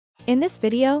In this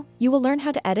video, you will learn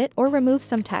how to edit or remove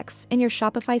some text in your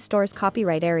Shopify store's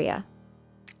copyright area.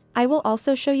 I will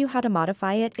also show you how to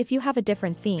modify it if you have a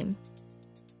different theme.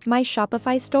 My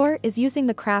Shopify store is using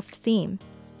the craft theme.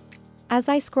 As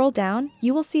I scroll down,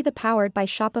 you will see the Powered by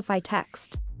Shopify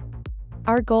text.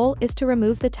 Our goal is to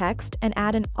remove the text and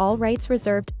add an all rights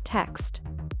reserved text.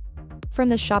 From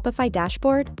the Shopify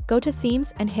dashboard, go to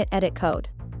Themes and hit Edit Code.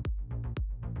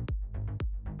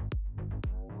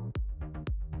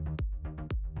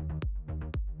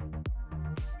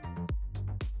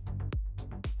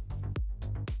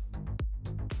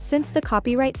 Since the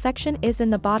copyright section is in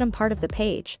the bottom part of the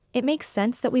page, it makes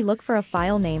sense that we look for a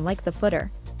file name like the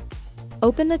footer.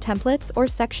 Open the Templates or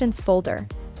Sections folder.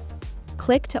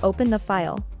 Click to open the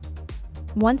file.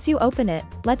 Once you open it,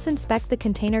 let's inspect the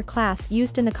container class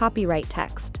used in the copyright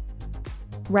text.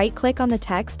 Right-click on the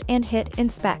text and hit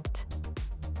Inspect.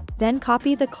 Then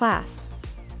copy the class.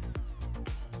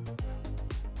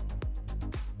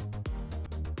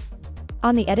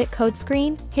 On the Edit Code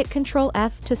screen, hit Ctrl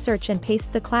F to search and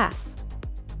paste the class.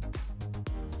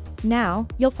 Now,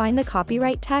 you'll find the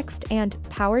copyright text and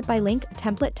Powered by Link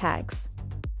template tags.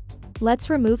 Let's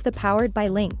remove the Powered by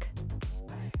Link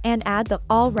and add the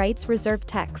All Rights Reserved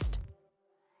text.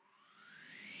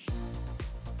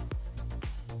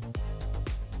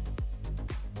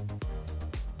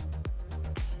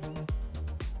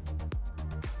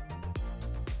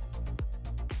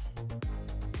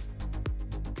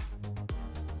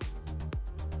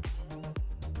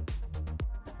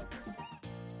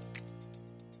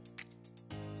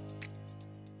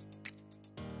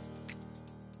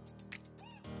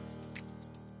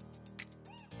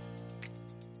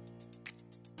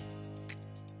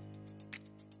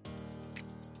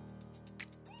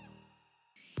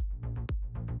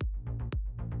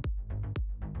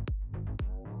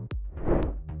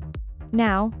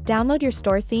 Now, download your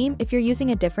store theme if you're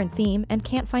using a different theme and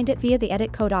can't find it via the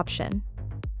Edit Code option.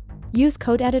 Use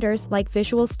code editors like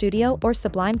Visual Studio or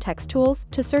Sublime Text Tools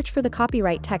to search for the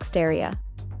copyright text area.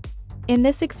 In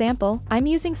this example, I'm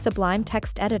using Sublime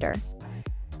Text Editor.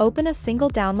 Open a single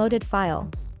downloaded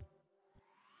file.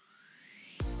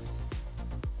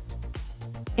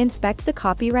 Inspect the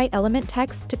copyright element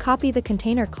text to copy the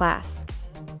container class.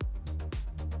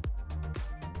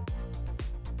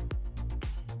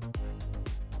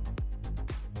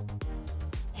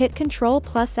 Hit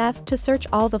Ctrl+ F to search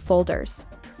all the folders.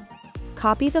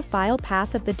 Copy the file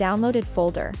path of the downloaded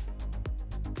folder.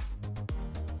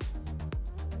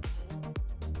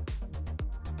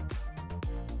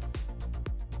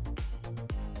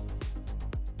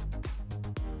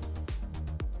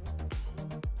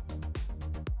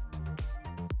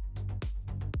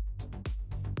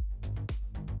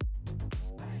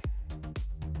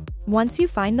 Once you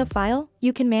find the file,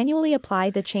 you can manually apply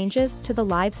the changes to the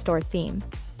live store theme.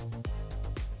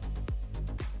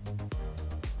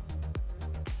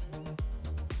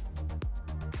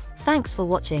 Thanks for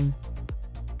watching.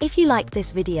 If you liked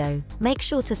this video, make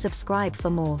sure to subscribe for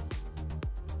more.